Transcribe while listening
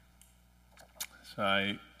So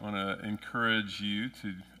I want to encourage you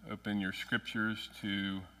to open your scriptures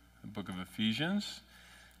to the book of Ephesians.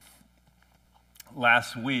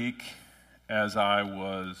 Last week, as I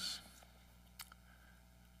was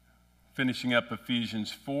finishing up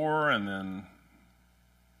Ephesians 4, and then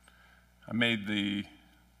I made the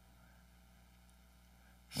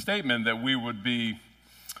statement that we would be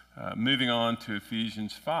moving on to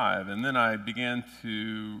Ephesians 5, and then I began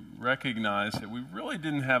to recognize that we really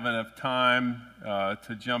didn't have enough time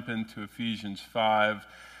to jump into Ephesians 5,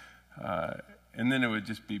 and then it would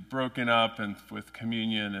just be broken up and with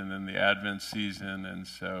communion and then the Advent season, and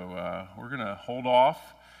so we're going to hold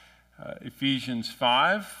off Ephesians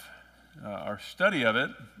 5, our study of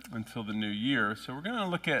it, until the new year. So we're going to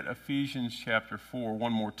look at Ephesians chapter 4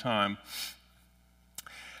 one more time.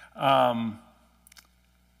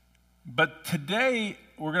 But today,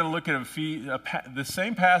 we're going to look at the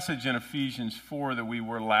same passage in Ephesians 4 that we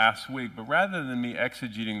were last week. But rather than me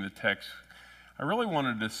exegeting the text, I really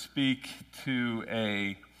wanted to speak to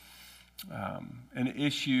an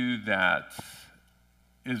issue that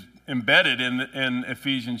is embedded in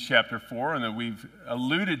Ephesians chapter 4 and that we've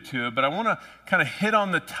alluded to it. But I want to kind of hit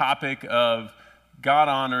on the topic of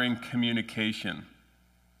God-honoring communication.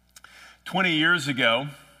 20 years ago,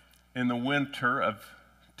 in the winter of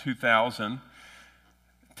 2000,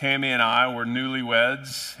 Tammy and I were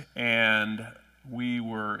newlyweds, and we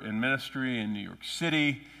were in ministry in New York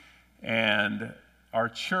City, and our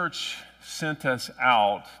church sent us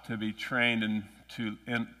out to be trained to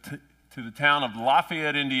the town of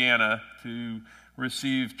Lafayette, Indiana, to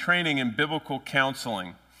receive training in biblical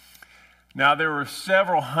counseling. Now, there were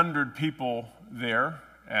several hundred people there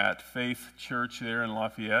at Faith Church there in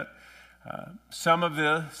Lafayette. Some of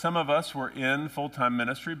us were in full-time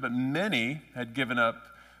ministry, but many had given up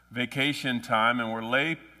vacation time and were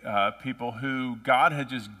lay people who God had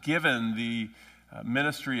just given the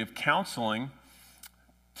ministry of counseling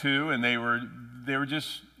to, and they were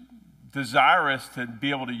just desirous to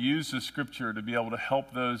be able to use the scripture to be able to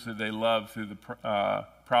help those that they love through the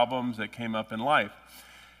problems that came up in life.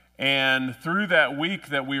 And through that week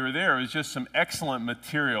that we were there, it was just some excellent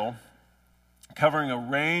material covering a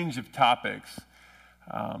range of topics.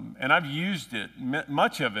 And I've used it,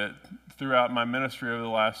 much of it, throughout my ministry over the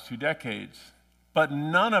last 2 decades, but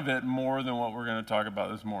none of it more than what we're going to talk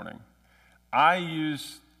about this morning. I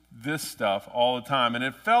use this stuff all the time, and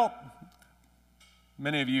it felt,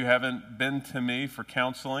 many of you haven't been to me for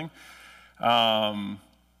counseling, but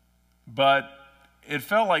it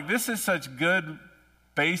felt like this is such good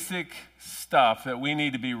basic stuff that we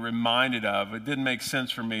need to be reminded of. It didn't make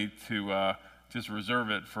sense for me to just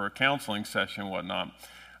reserve it for a counseling session and whatnot.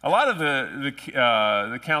 A lot of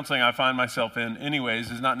the counseling I find myself in anyways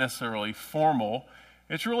is not necessarily formal.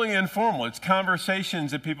 It's really informal. It's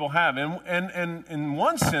conversations that people have. And in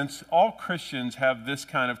one sense, all Christians have this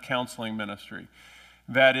kind of counseling ministry,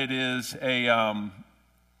 that it is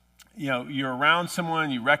you're around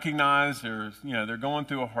someone, you recognize they're going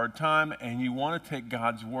through a hard time, and you want to take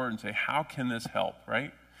God's word and say, how can this help,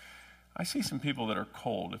 right? I see some people that are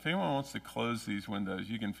cold. If anyone wants to close these windows,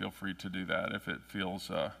 you can feel free to do that if it feels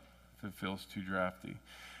too drafty.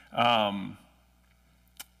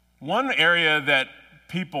 One area that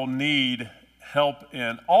people need help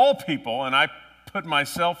in, all people, and I put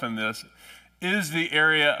myself in this, is the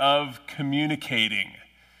area of communicating.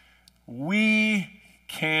 We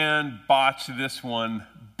can botch this one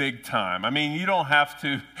big time. I mean, you don't have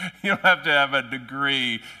to have a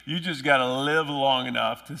degree. You just got to live long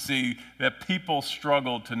enough to see that people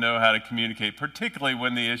struggle to know how to communicate, particularly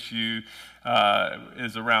when the issue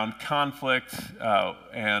is around conflict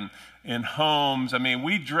and in homes. I mean,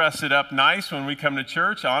 we dress it up nice when we come to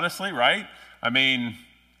church, honestly, right? I mean,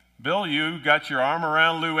 Bill, you got your arm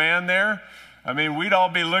around Luann there. I mean, we'd all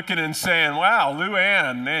be looking and saying, wow,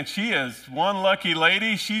 Luann, man, she is one lucky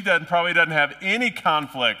lady. She probably doesn't have any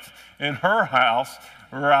conflict in her house.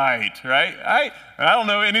 Right? I don't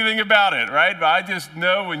know anything about it, right? But I just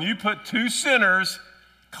know when you put two sinners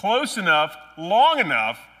close enough, long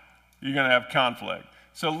enough, you're going to have conflict.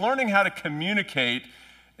 So learning how to communicate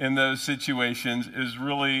in those situations is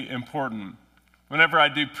really important. Whenever I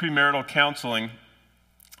do premarital counseling,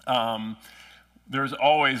 there's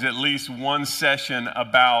always at least one session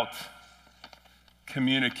about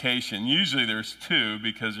communication. Usually there's 2,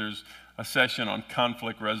 because there's a session on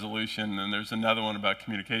conflict resolution and there's another one about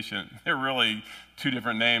communication. They're really 2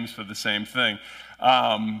 different names for the same thing.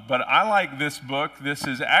 But I like this book. This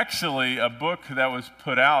is actually a book that was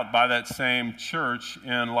put out by that same church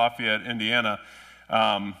in Lafayette, Indiana.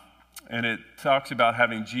 And it talks about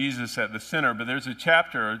having Jesus at the center. But there's a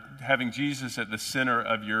chapter, having Jesus at the center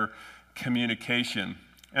of your communication.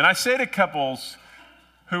 And I say to couples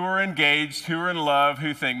who are engaged, who are in love,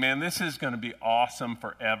 who think, man, this is going to be awesome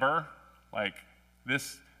forever. Like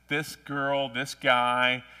this girl, this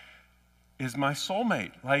guy is my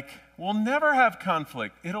soulmate. Like we'll never have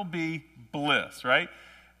conflict. It'll be bliss, right?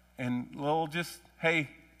 And we'll just, hey,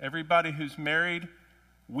 everybody who's married,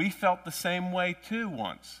 we felt the same way too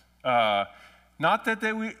once. Not that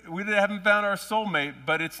we haven't found our soulmate,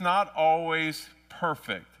 but it's not always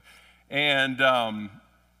perfect. And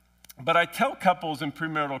but I tell couples in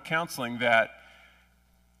premarital counseling that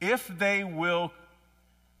if they will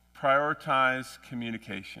prioritize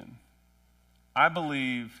communication, I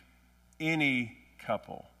believe any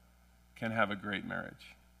couple can have a great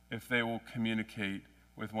marriage if they will communicate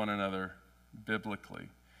with one another biblically.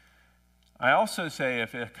 I also say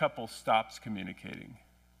if a couple stops communicating,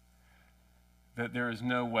 that there is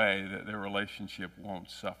no way that their relationship won't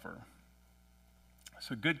suffer.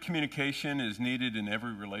 So good communication is needed in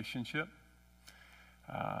every relationship,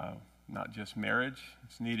 not just marriage.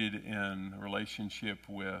 It's needed in relationship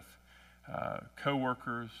with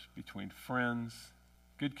coworkers, between friends,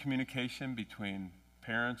 good communication between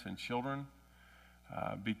parents and children,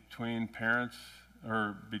 between parents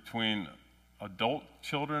or between adult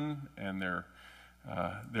children and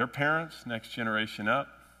their parents, next generation up.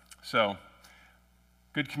 So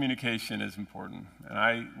good communication is important. And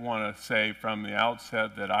I want to say from the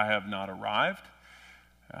outset that I have not arrived.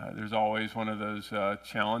 There's always one of those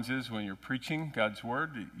challenges when you're preaching God's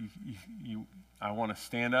word. I want to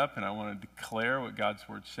stand up and I want to declare what God's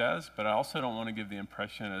word says, but I also don't want to give the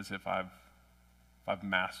impression as if I've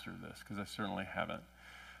mastered this, because I certainly haven't.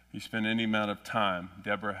 You spend any amount of time.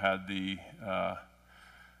 Deborah had the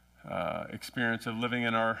experience of living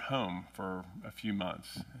in our home for a few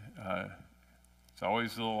months. It's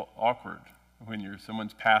always a little awkward when you're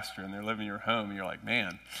someone's pastor and they're living in your home and you're like,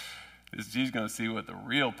 man, she's going to see what the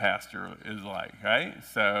real pastor is like, right?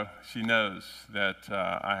 So she knows that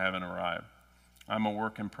I haven't arrived. I'm a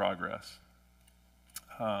work in progress.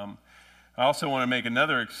 I also want to make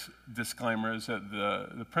another disclaimer is that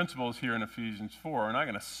the principles here in Ephesians 4 are not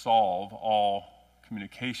going to solve all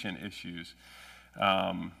communication issues,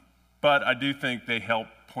 but I do think they help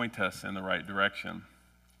point us in the right direction.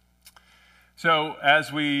 So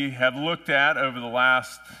as we have looked at over the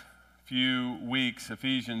last few weeks,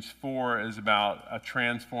 Ephesians 4 is about a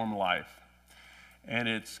transformed life. And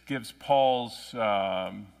it gives Paul's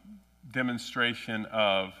demonstration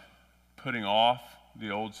of putting off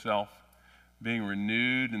the old self, being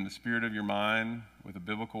renewed in the spirit of your mind with a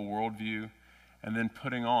biblical worldview, and then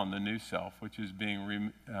putting on the new self, which is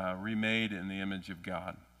being remade in the image of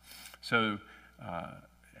God. So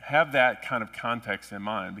have that kind of context in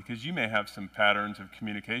mind, because you may have some patterns of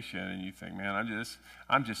communication and you think, man,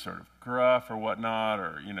 I'm just sort of gruff or whatnot,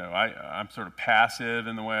 or I'm sort of passive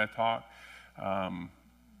in the way I talk,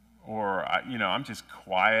 or I'm just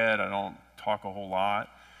quiet. I don't talk a whole lot.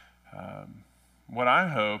 What I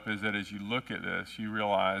hope is that as you look at this, you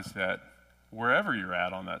realize that wherever you're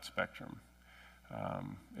at on that spectrum,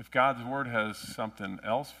 if God's word has something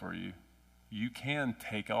else for you, you can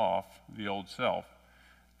take off the old self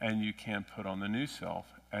and you can put on the new self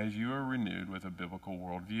as you are renewed with a biblical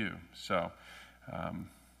worldview. So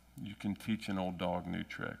you can teach an old dog new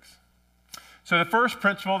tricks. So the first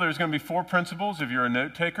principle, there's going to be 4 principles if you're a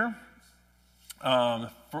note taker.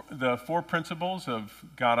 The 4 principles of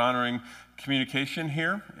God-honoring communication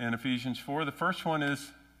here in Ephesians 4. The first one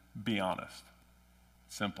is be honest.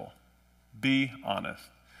 Simple. Be honest.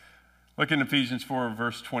 Look in Ephesians 4,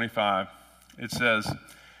 verse 25. It says,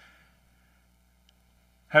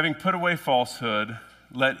 having put away falsehood,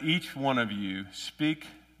 let each one of you speak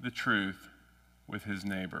the truth with his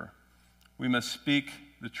neighbor. We must speak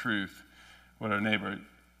the truth with our neighbor.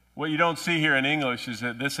 What you don't see here in English is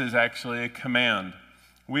that this is actually a command.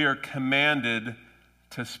 We are commanded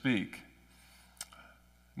to speak.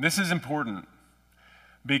 This is important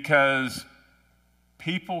because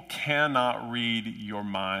people cannot read your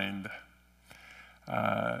mind.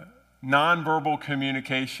 Nonverbal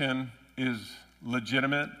communication is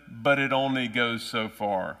legitimate, but it only goes so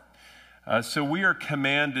far. So we are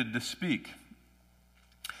commanded to speak.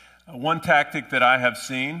 One tactic that I have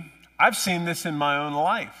seen, I've seen this in my own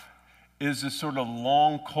life, is a sort of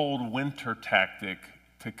long, cold winter tactic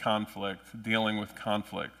to conflict, dealing with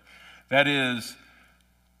conflict. That is,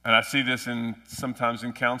 and I see this sometimes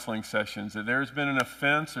in counseling sessions, that there's been an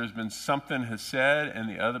offense, there's been something has said, and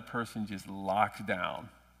the other person just locks down,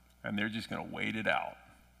 and they're just going to wait it out.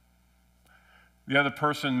 The other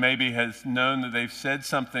person maybe has known that they've said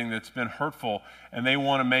something that's been hurtful, and they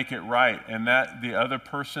want to make it right, and that the other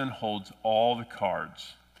person holds all the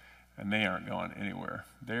cards. and they aren't going anywhere.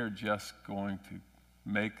 They're just going to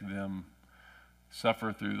make them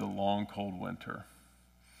suffer through the long, cold winter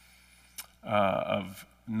of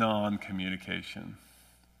non-communication.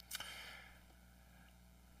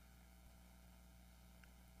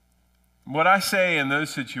 What I say in those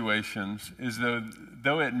situations is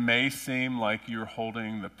though it may seem like you're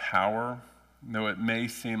holding the power, though it may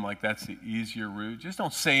seem like that's the easier route, just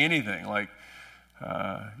don't say anything. Like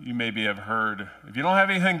you maybe have heard, if you don't have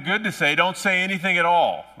anything good to say, don't say anything at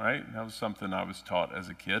all, right? That was something I was taught as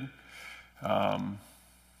a kid. You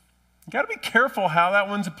got to be careful how that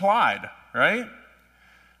one's applied, right?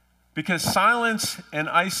 Because silence and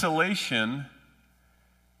isolation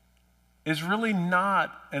is really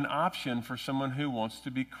not an option for someone who wants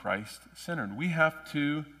to be Christ-centered. We have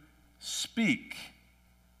to speak.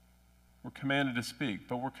 We're commanded to speak,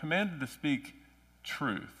 but we're commanded to speak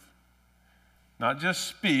truth. Not just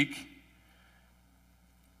speak.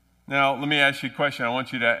 Now, let me ask you a question. I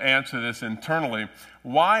want you to answer this internally.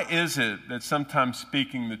 Why is it that sometimes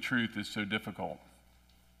speaking the truth is so difficult?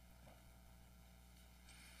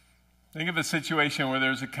 Think of a situation where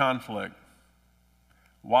there's a conflict.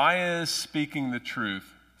 Why is speaking the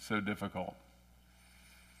truth so difficult?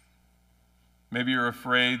 Maybe you're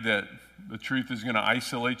afraid that the truth is going to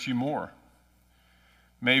isolate you more.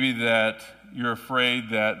 Maybe that you're afraid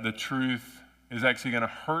that the truth is actually going to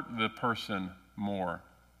hurt the person more.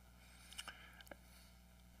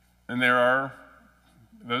 And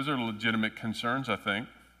those are legitimate concerns, I think.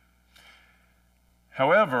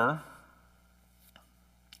 However,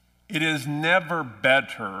 it is never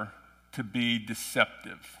better to be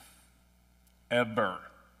deceptive, ever.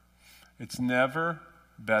 It's never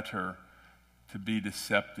better to be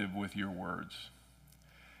deceptive with your words.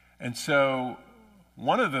 And so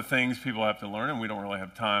one of the things people have to learn, and we don't really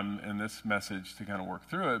have time in this message to kind of work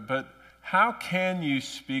through it, but how can you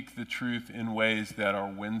speak the truth in ways that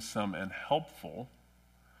are winsome and helpful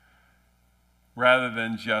rather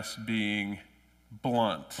than just being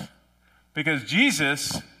blunt? Because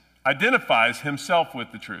Jesus identifies himself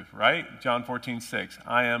with the truth, right? John 14:6,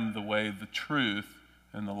 I am the way, the truth,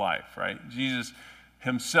 and the life, right? Jesus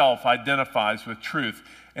himself identifies with truth.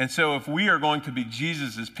 And so if we are going to be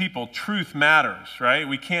Jesus's people, truth matters, right?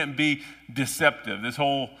 We can't be deceptive. This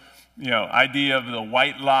whole, idea of the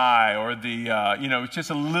white lie or the, it's just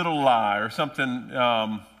a little lie or something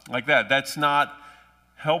like that. That's not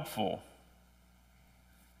helpful.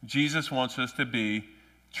 Jesus wants us to be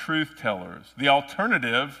truth tellers. The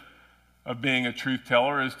alternative of being a truth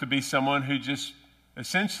teller is to be someone who just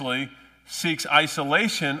essentially seeks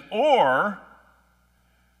isolation or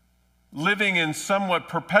living in somewhat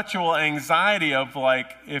perpetual anxiety of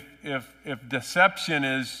like if deception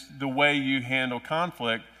is the way you handle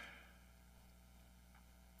conflict,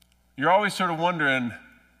 you're always sort of wondering,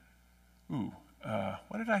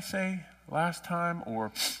 what did I say last time?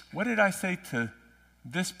 Or what did I say to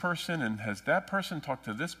this person? And has that person talked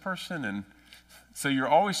to this person? And so you're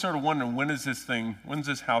always sort of wondering, when's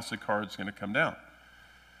this house of cards going to come down?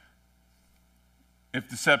 If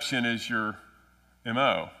deception is your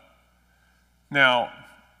MO. Now,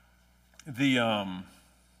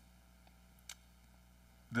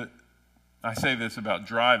 I say this about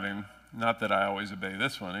driving, not that I always obey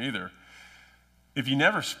this one either. If you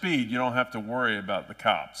never speed, you don't have to worry about the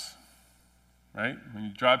cops, right? When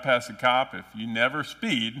you drive past a cop, if you never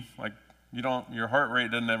speed, like your heart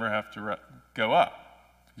rate doesn't ever have to go up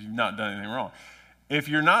because you've not done anything wrong. If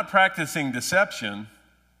you're not practicing deception,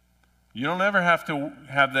 you don't ever have to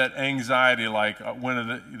have that anxiety like, when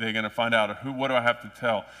are they going to find out? Or what do I have to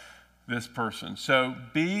tell this person? So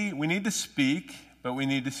we need to speak, but we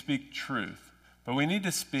need to speak truth. But we need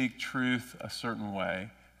to speak truth a certain way,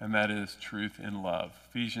 and that is truth in love.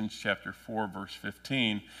 Ephesians chapter 4, verse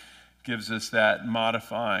 15 gives us that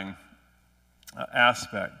modifying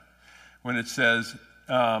aspect when it says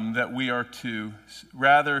that we are to,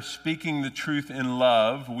 rather speaking the truth in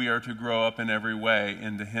love, we are to grow up in every way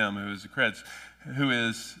into him who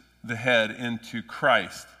is the head, into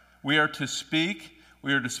Christ. We are to speak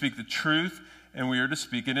the truth, and we are to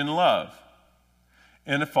speak it in love.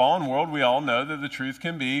 In a fallen world, we all know that the truth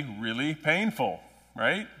can be really painful,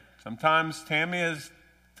 right? Sometimes Tammy has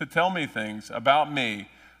to tell me things about me,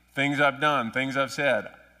 things I've done, things I've said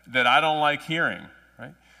that I don't like hearing,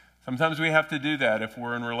 right? Sometimes we have to do that if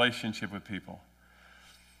we're in relationship with people.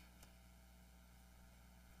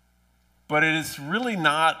 But it is really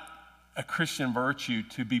not a Christian virtue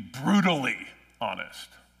to be brutally honest,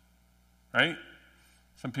 right?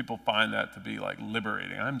 Some people find that to be like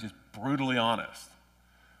liberating. I'm just brutally honest.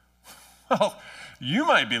 Well, you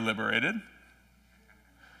might be liberated.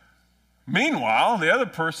 Meanwhile, the other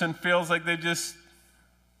person feels like they've just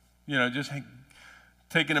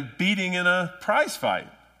taken a beating in a prize fight.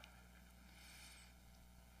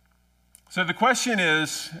 So the question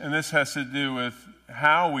is, and this has to do with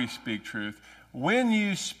how we speak truth, when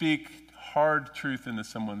you speak hard truth into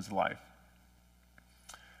someone's life,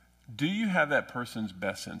 do you have that person's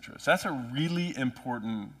best interest? That's a really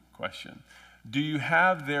important question. Do you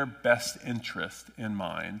have their best interest in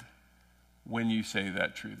mind when you say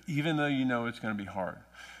that truth, even though you know it's going to be hard?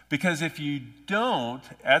 Because if you don't,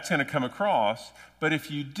 that's going to come across. But if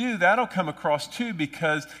you do, that'll come across too,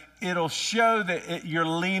 because it'll show that you're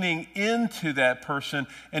leaning into that person.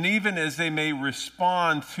 And even as they may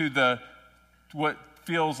respond to what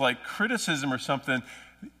feels like criticism or something,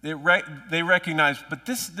 they recognize, but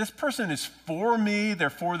this person is for me. They're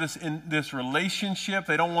for this relationship.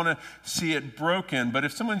 They don't want to see it broken. But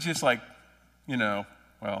if someone's just like,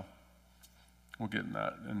 well, we'll get in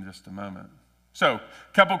that in just a moment. So,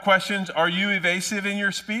 a couple questions. Are you evasive in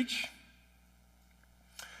your speech?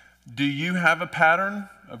 Do you have a pattern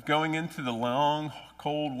of going into the long,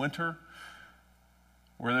 cold winter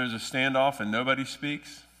where there's a standoff and nobody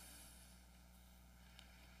speaks?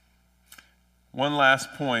 One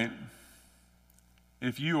last point.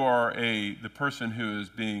 If you are the person who is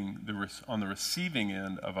being on the receiving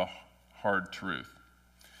end of a hard truth,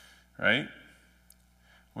 right?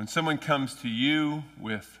 When someone comes to you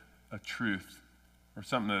with a truth or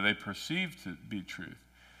something that they perceive to be truth,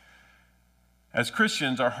 as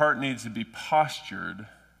Christians, our heart needs to be postured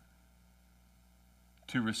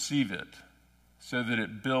to receive it so that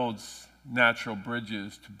it builds natural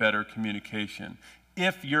bridges to better communication.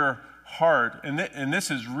 If your heart, and this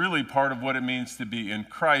is really part of what it means to be in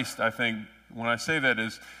Christ, I think, when I say that,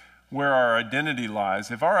 is where our identity lies.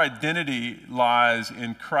 If our identity lies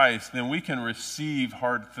in Christ, then we can receive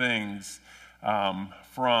hard things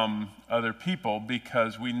from other people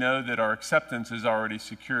because we know that our acceptance is already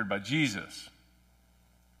secured by Jesus.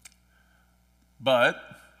 But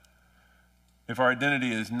if our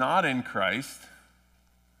identity is not in Christ,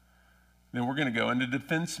 then we're going to go into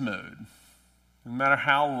defense mode, no matter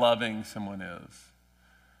how loving someone is.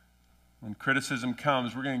 When criticism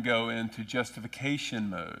comes, we're going to go into justification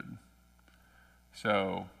mode.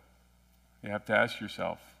 So you have to ask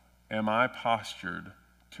yourself, am I postured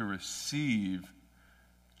to receive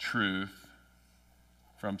truth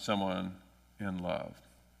from someone in love?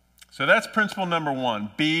 So that's principle number one,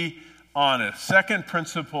 be honest. Second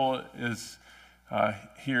principle is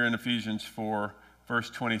here in Ephesians 4, verse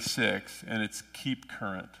 26, and it's keep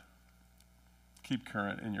current. Keep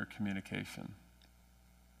current in your communication.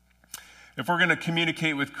 If we're going to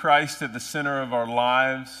communicate with Christ at the center of our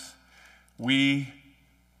lives, we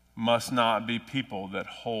must not be people that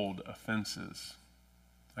hold offenses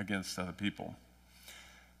against other people.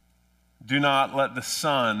 Do not let the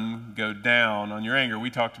sun go down on your anger. We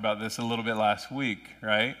talked about this a little bit last week,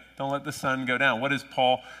 right? Don't let the sun go down. What is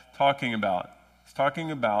Paul talking about? He's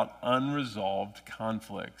talking about unresolved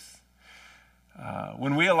conflicts.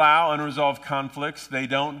 When we allow unresolved conflicts, they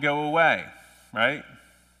don't go away, right?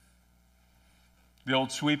 The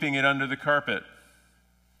old sweeping it under the carpet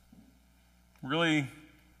really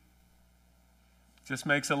just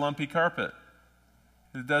makes a lumpy carpet.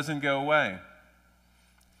 It doesn't go away.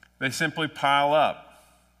 They simply pile up.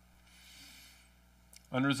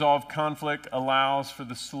 Unresolved conflict allows for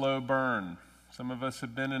the slow burn. Some of us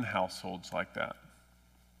have been in households like that,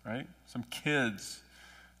 right? Some kids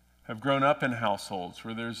have grown up in households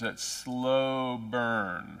where there's that slow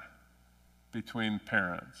burn between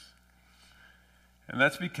parents. And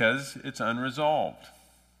that's because it's unresolved.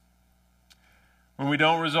 When we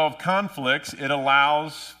don't resolve conflicts, it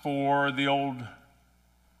allows for the old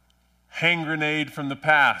hand grenade from the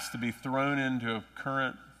past to be thrown into a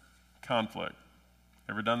current conflict.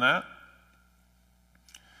 Ever done that?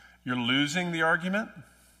 You're losing the argument.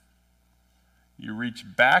 You reach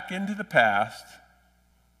back into the past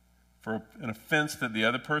for an offense that the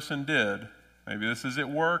other person did. Maybe this is at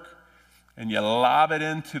work, and you lob it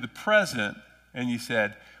into the present, and you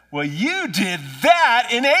said, well, you did that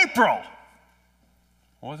in April.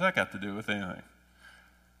 What's that got to do with anything?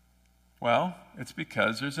 Well, it's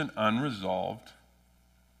because there's an unresolved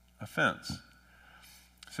offense.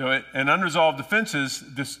 So, and unresolved offenses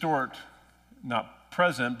distort not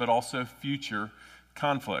present, but also future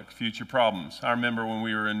conflict, future problems. I remember when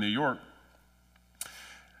we were in New York,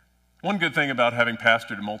 one good thing about having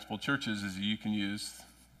pastored in multiple churches is you can use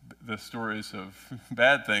the stories of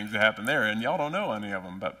bad things that happened there, and y'all don't know any of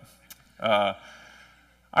them. But I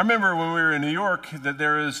remember when we were in New York that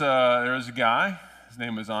there was a guy. His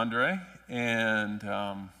name was Andre, and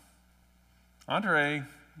Andre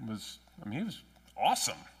was he was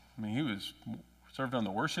awesome. He was served on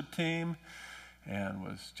the worship team and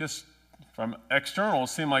was just, from external, it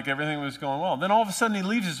seemed like everything was going well. Then all of a sudden he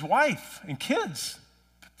leaves his wife and kids.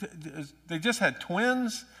 They just had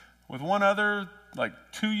twins with one other, like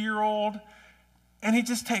 2-year-old, and he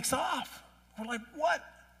just takes off. We're like, what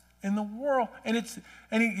in the world? And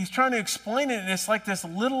he's trying to explain it, and it's like this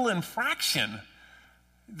little infraction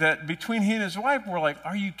that between he and his wife, we're like,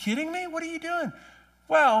 are you kidding me? What are you doing?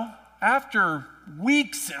 Well, after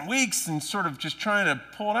weeks and weeks and sort of just trying to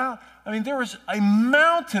pull it out, there was a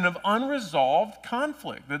mountain of unresolved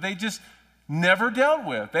conflict that they just never dealt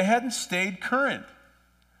with. They hadn't stayed current.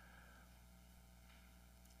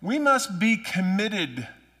 We must be committed,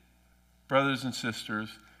 brothers and sisters,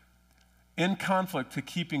 in conflict to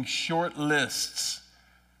keeping short lists,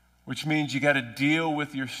 which means you got to deal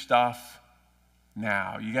with your stuff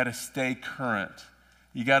now. You got to stay current.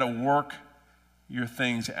 You got to work your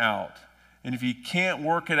things out. And if you can't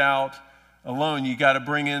work it out alone, you got to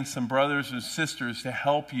bring in some brothers and sisters to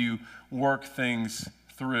help you work things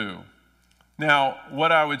through. Now,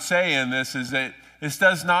 what I would say in this is that this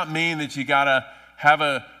does not mean that you got to have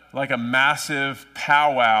a massive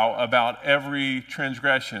powwow about every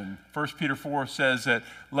transgression. 1 Peter 4 says that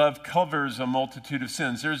love covers a multitude of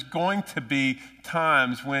sins. There's going to be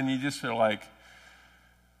times when you just are like,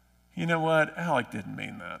 you know what, Alec didn't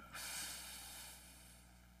mean that.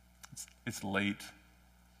 It's late.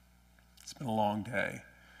 It's been a long day.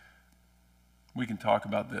 We can talk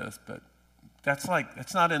about this, but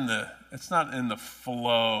it's not in the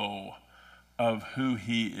flow of who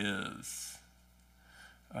he is.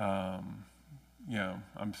 I'm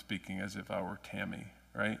speaking as if I were Tammy,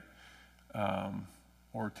 right?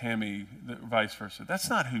 Or Tammy, vice versa. That's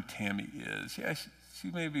not who Tammy is. Yeah,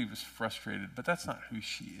 she maybe was frustrated, but that's not who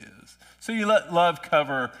she is. So you let love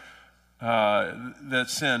cover that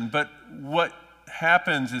sin. But what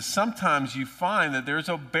happens is sometimes you find that there's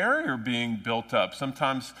a barrier being built up.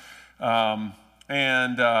 Sometimes, when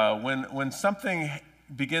something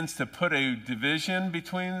begins to put a division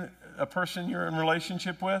between a person you're in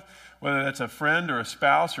relationship with, whether that's a friend or a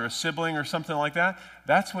spouse or a sibling or something like that,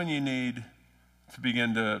 that's when you need to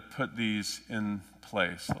begin to put these in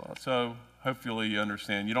place. So hopefully you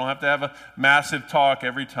understand. You don't have to have a massive talk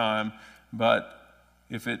every time, but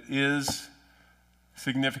if it is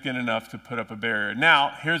significant enough to put up a barrier.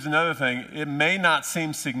 Now, here's another thing. It may not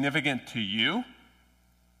seem significant to you,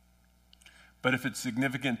 but if it's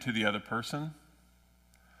significant to the other person,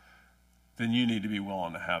 then you need to be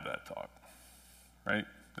willing to have that talk, right?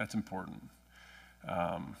 That's important.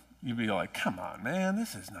 You'd be like, come on, man,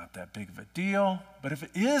 this is not that big of a deal. But if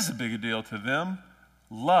it is a big a deal to them,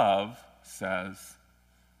 love says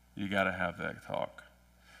you got to have that talk.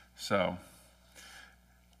 So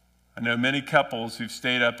I know many couples who've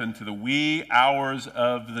stayed up into the wee hours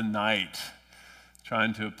of the night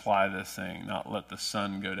trying to apply this thing, not let the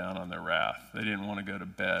sun go down on their wrath. They didn't want to go to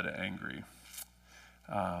bed angry.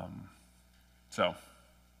 So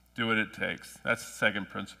do what it takes. That's the second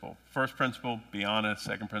principle. First principle, be honest.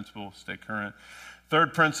 Second principle, stay current.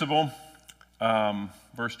 Third principle,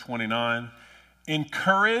 verse 29,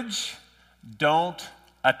 encourage, don't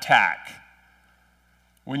attack.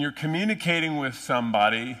 When you're communicating with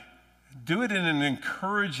somebody, do it in an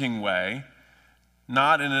encouraging way,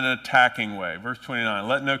 not in an attacking way. Verse 29,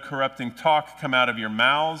 let no corrupting talk come out of your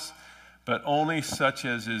mouths, but only such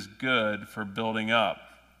as is good for building up.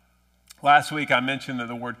 Last week I mentioned that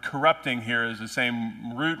the word corrupting here is the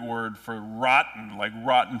same root word for rotten, like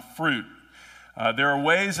rotten fruit. There are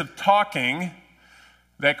ways of talking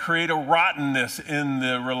that create a rottenness in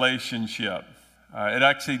the relationship. It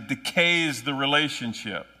actually decays the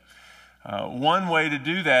relationship. One way to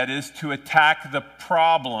do that is to attack the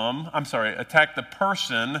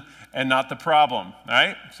person and not the problem,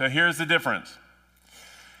 right? So here's the difference.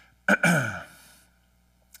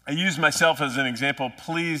 I use myself as an example.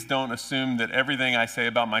 Please don't assume that everything I say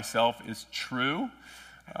about myself is true.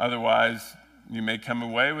 Otherwise, you may come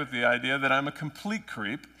away with the idea that I'm a complete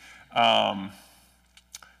creep.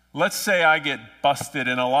 Let's say I get busted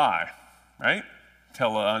in a lie, right?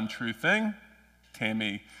 Tell an untrue thing.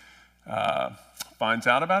 Tammy finds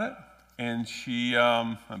out about it, and she,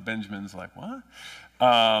 Benjamin's like, what?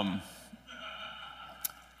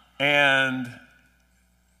 And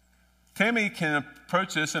Tammy can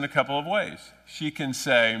approach this in a couple of ways. She can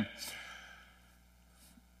say,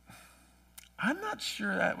 I'm not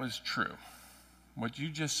sure that was true, what you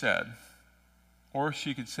just said. Or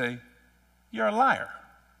she could say, you're a liar.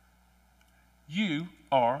 You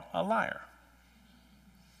are a liar.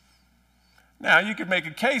 Now, you could make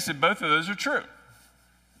a case that both of those are true.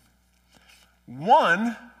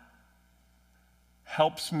 One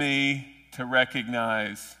helps me to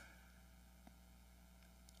recognize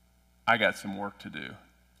I got some work to do.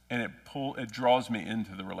 And it draws me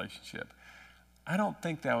into the relationship. I don't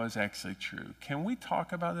think that was actually true. Can we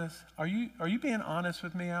talk about this? Are you being honest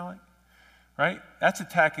with me, Alec? Right? That's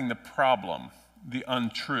attacking the problem, the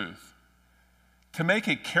untruth. To make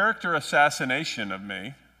a character assassination of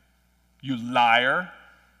me, you liar,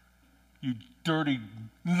 you dirty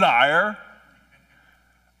liar,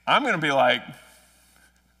 I'm going to be like,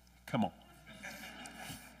 come on.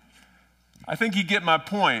 I think you get my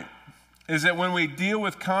point, is that when we deal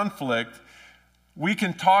with conflict, we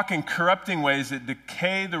can talk in corrupting ways that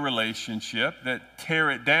decay the relationship, that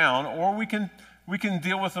tear it down, or we can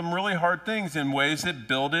deal with some really hard things in ways that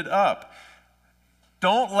build it up.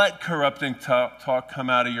 Don't let corrupting talk come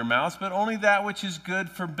out of your mouths, but only that which is good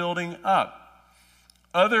for building up.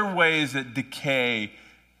 Other ways that decay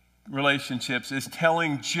relationships is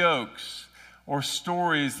telling jokes or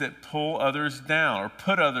stories that pull others down or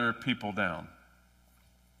put other people down.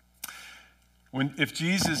 If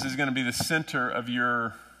Jesus is going to be the center of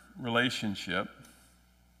your relationship,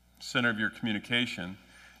 center of your communication,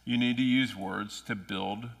 you need to use words to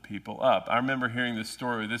build people up. I remember hearing this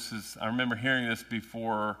story. I remember hearing this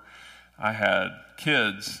before I had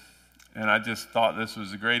kids, and I just thought this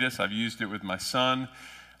was the greatest. I've used it with my son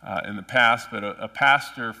in the past, but a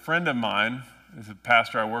pastor friend of mine, is a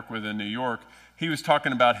pastor I work with in New York, he was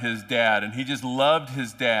talking about his dad, and he just loved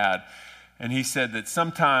his dad. And he said that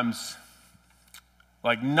sometimes,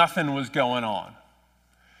 like, nothing was going on.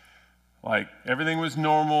 Like, everything was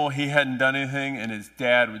normal, he hadn't done anything, and his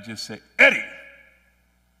dad would just say, Eddie!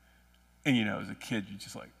 And as a kid, you're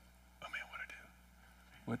just like, oh man,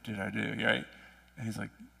 what did I do, right? And he's like,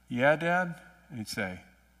 yeah, Dad? And he'd say,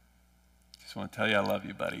 just want to tell you I love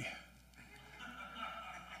you, buddy.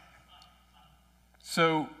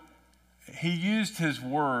 So he used his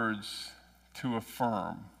words to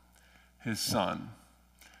affirm his son.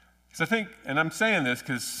 Because I think, and I'm saying this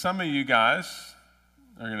because some of you guys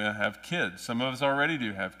are going to have kids. Some of us already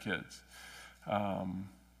do have kids. A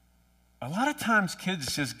lot of times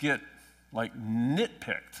kids just get like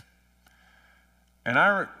nitpicked. And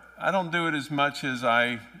I don't do it as much as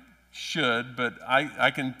I should, but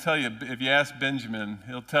I can tell you, if you ask Benjamin,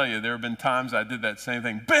 he'll tell you there have been times I did that same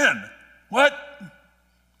thing. Ben, what?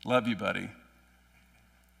 Love you, buddy.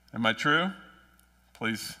 Am I true?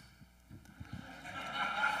 Please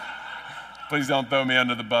don't throw me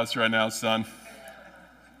under the bus right now, son.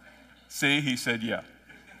 See, he said yeah.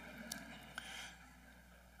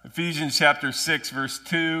 Ephesians chapter 6, verse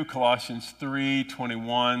 2, Colossians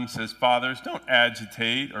 3:21 says, fathers, don't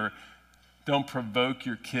agitate or don't provoke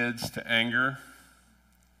your kids to anger.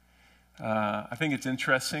 I think it's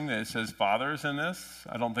interesting that it says fathers in this.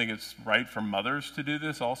 I don't think it's right for mothers to do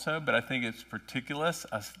this also, but I think it's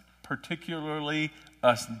particularly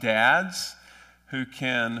us dads who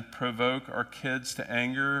can provoke our kids to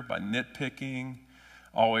anger by nitpicking,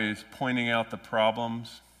 always pointing out the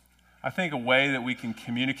problems. I think a way that we can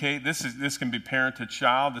communicate, this can be parent to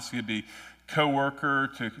child, this could be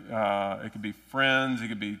coworker to, it could be friends, it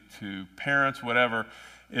could be to parents, whatever,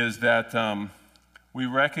 is that we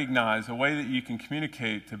recognize a way that you can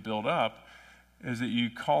communicate to build up is that you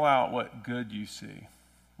call out what good you see,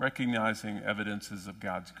 recognizing evidences of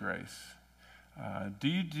God's grace. Do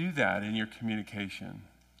you do that in your communication?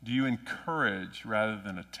 Do you encourage rather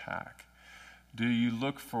than attack? Do you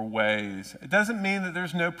look for ways? It doesn't mean that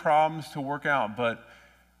there's no problems to work out, but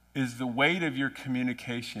is the weight of your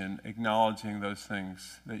communication acknowledging those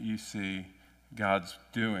things that you see God's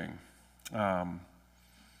doing?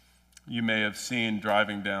 You may have seen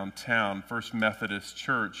driving downtown, First Methodist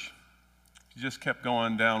Church. You just kept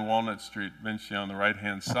going down Walnut Street, eventually on the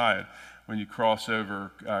right-hand side. When you cross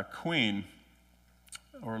over Queen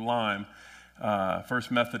or Lime, First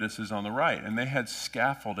Methodist is on the right, and they had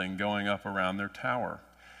scaffolding going up around their tower.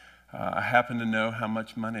 I happen to know how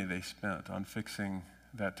much money they spent on fixing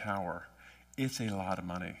that tower. It's a lot of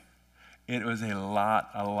money. It was a lot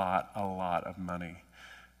of money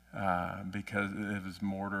because it was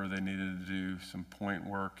mortar. They needed to do some point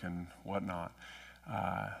work and whatnot.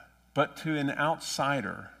 But to an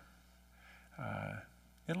outsider,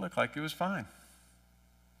 it looked like it was fine.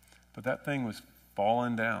 But that thing was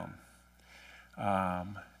falling down. I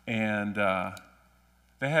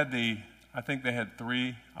think they had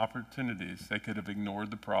 3 opportunities. They could have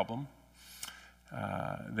ignored the problem.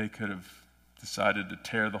 They could have decided to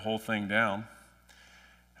tear the whole thing down.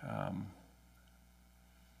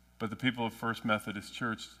 But the people of First Methodist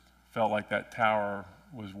Church felt like that tower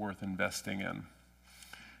was worth investing in.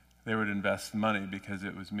 They would invest money because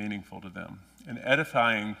it was meaningful to them. An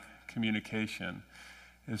edifying communication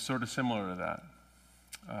is sort of similar to that.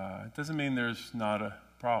 It doesn't mean there's not a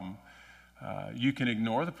problem. You can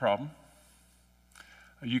ignore the problem.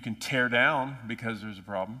 You can tear down because there's a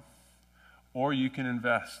problem. Or you can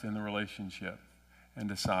invest in the relationship and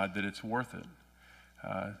decide that it's worth it,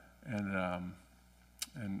 and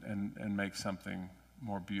make something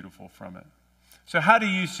more beautiful from it. So how do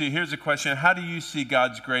you see, here's a question, how do you see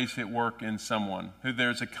God's grace at work in someone who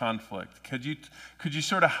there's a conflict? Could you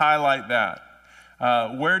sort of highlight that?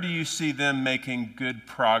 Where do you see them making good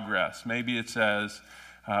progress? Maybe it's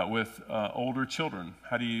with older children.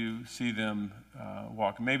 How do you see them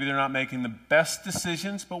walking? Maybe they're not making the best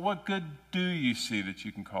decisions, but what good do you see that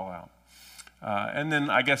you can call out? And then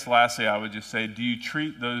I guess lastly, I would just say, do you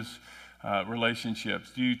treat those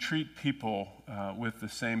relationships, do you treat people with the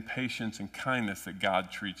same patience and kindness that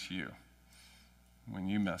God treats you when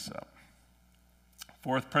you mess up?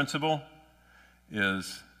 Fourth principle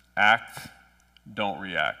is act, don't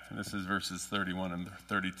react. And this is verses 31 and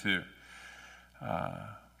 32.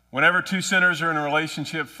 Whenever two sinners are in a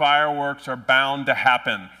relationship, fireworks are bound to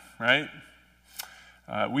happen, right?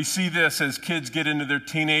 We see this as kids get into their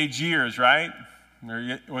teenage years, right?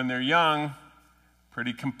 When they're young,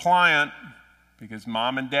 pretty compliant because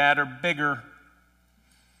mom and dad are bigger.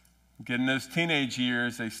 Getting those teenage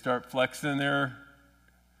years, they start flexing their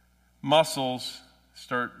muscles,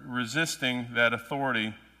 start resisting that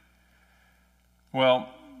authority. Well,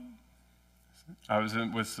 I was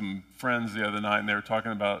with some friends the other night, and they were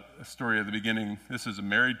talking about a story at the beginning. This is a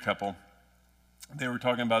married couple. They were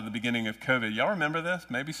talking about the beginning of COVID. Y'all remember this?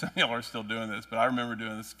 Maybe some of y'all are still doing this, but I remember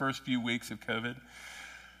doing this first few weeks of COVID.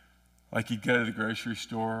 Like you'd go to the grocery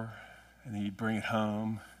store, and then you'd bring it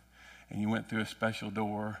home, and you went through a special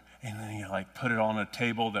door, and then you put it on a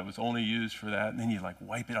table that was only used for that, and then you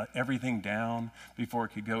wipe everything down before it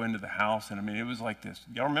could go into the house. And I mean, it was like this.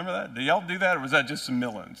 Y'all remember that? Did y'all do that, or was that just some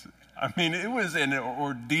Millens? I mean, it was an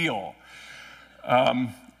ordeal.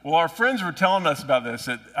 Well, our friends were telling us about this.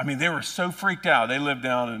 They were so freaked out. They lived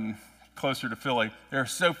down closer to Philly. They were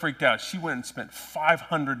so freaked out. She went and spent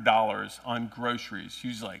 $500 on groceries. She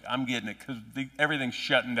was like, I'm getting it because everything's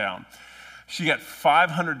shutting down. She got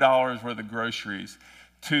 $500 worth of groceries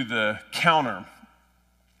to the counter.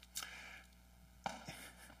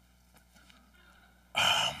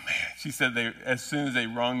 Oh, man. She said as soon as they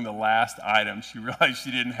rung the last item, she realized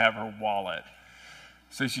she didn't have her wallet.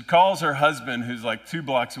 So she calls her husband, who's 2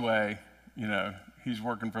 blocks away. He's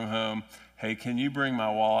working from home. Hey, can you bring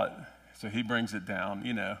my wallet? So he brings it down,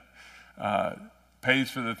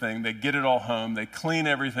 pays for the thing. They get it all home. They clean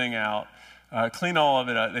everything out, clean all of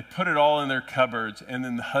it out. They put it all in their cupboards. And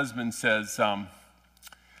then the husband says,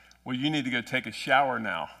 well, you need to go take a shower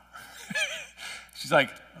now. She's like,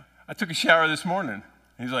 I took a shower this morning.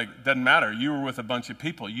 He's like, doesn't matter. You were with a bunch of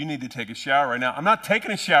people. You need to take a shower right now. I'm not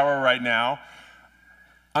taking a shower right now.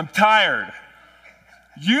 I'm tired.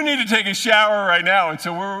 You need to take a shower right now. And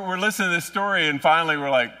so we're listening to this story, and finally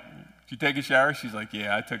we're like, did you take a shower? She's like,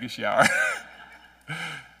 yeah, I took a shower.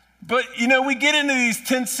 But, we get into these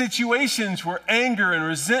tense situations where anger and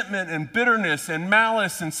resentment and bitterness and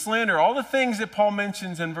malice and slander, all the things that Paul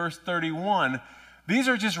mentions in verse 31, these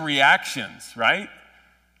are just reactions, right?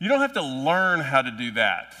 You don't have to learn how to do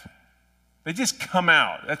that. They just come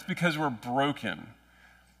out. That's because we're broken.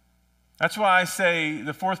 That's why I say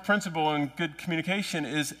the fourth principle in good communication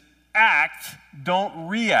is act, don't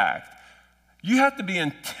react. You have to be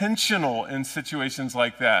intentional in situations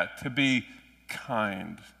like that to be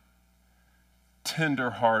kind,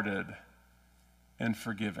 tender-hearted, and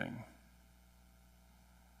forgiving.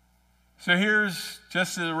 So here's,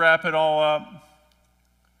 just to wrap it all up,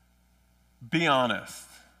 be honest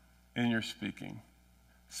in your speaking.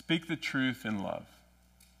 Speak the truth in love.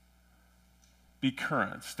 Be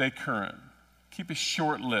current, stay current. Keep a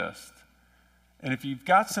short list. And if you've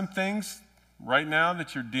got some things right now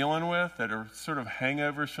that you're dealing with that are sort of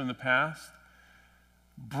hangovers from the past,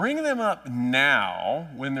 bring them up now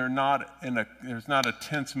when there's not a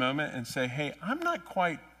tense moment, and say, hey, I'm not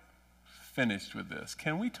quite finished with this.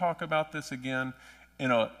 Can we talk about this again in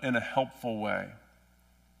a helpful way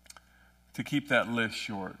to keep that list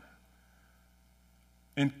short?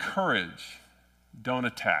 Encourage, don't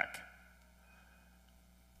attack.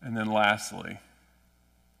 And then lastly,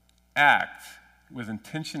 act with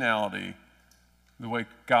intentionality the way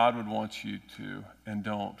God would want you to, and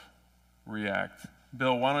don't react.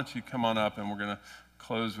 Bill, why don't you come on up, and we're going to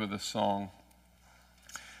close with a song.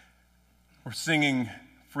 We're singing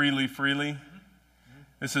Freely, Freely.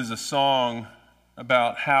 This is a song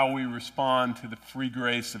about how we respond to the free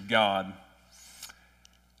grace of God.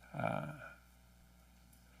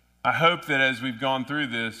 I hope that as we've gone through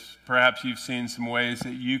this, perhaps you've seen some ways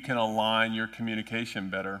that you can align your communication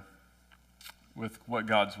better with what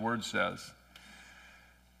God's Word says.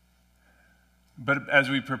 But as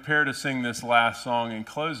we prepare to sing this last song in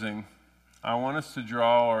closing, I want us to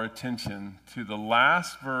draw our attention to the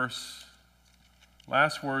last words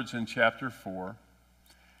in chapter 4,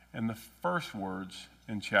 and the first words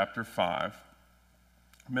in chapter 5.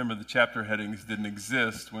 Remember, the chapter headings didn't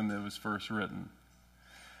exist when it was first written.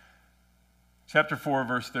 Chapter 4,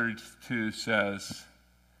 verse 32 says,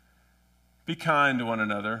 "Be kind to one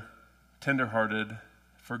another, tenderhearted,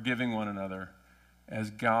 forgiving one another,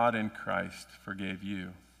 as God in Christ forgave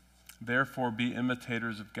you. Therefore be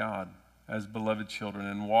imitators of God as beloved children,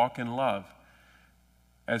 and walk in love,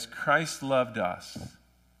 as Christ loved us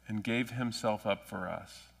and gave himself up for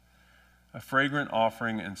us, a fragrant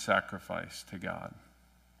offering and sacrifice to God."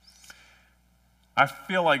 I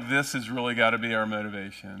feel like this has really got to be our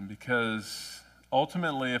motivation, because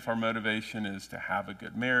ultimately, if our motivation is to have a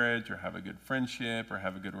good marriage or have a good friendship or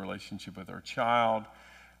have a good relationship with our child,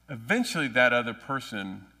 eventually that other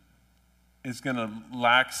person is going to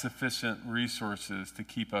lack sufficient resources to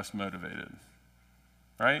keep us motivated,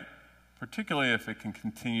 right? Particularly if it can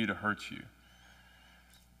continue to hurt you.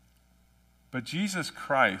 But Jesus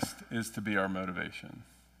Christ is to be our motivation,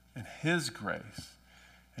 and his grace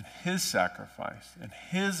and his sacrifice and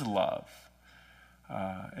his love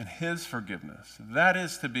and his forgiveness. That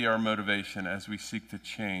is to be our motivation as we seek to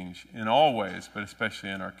change in all ways, but especially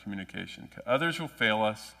in our communication. Others will fail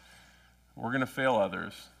us. We're going to fail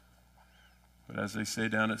others. But as they say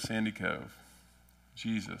down at Sandy Cove,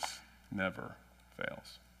 Jesus never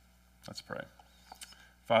fails. Let's pray.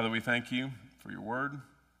 Father, we thank you for your word.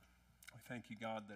 We thank you, God, that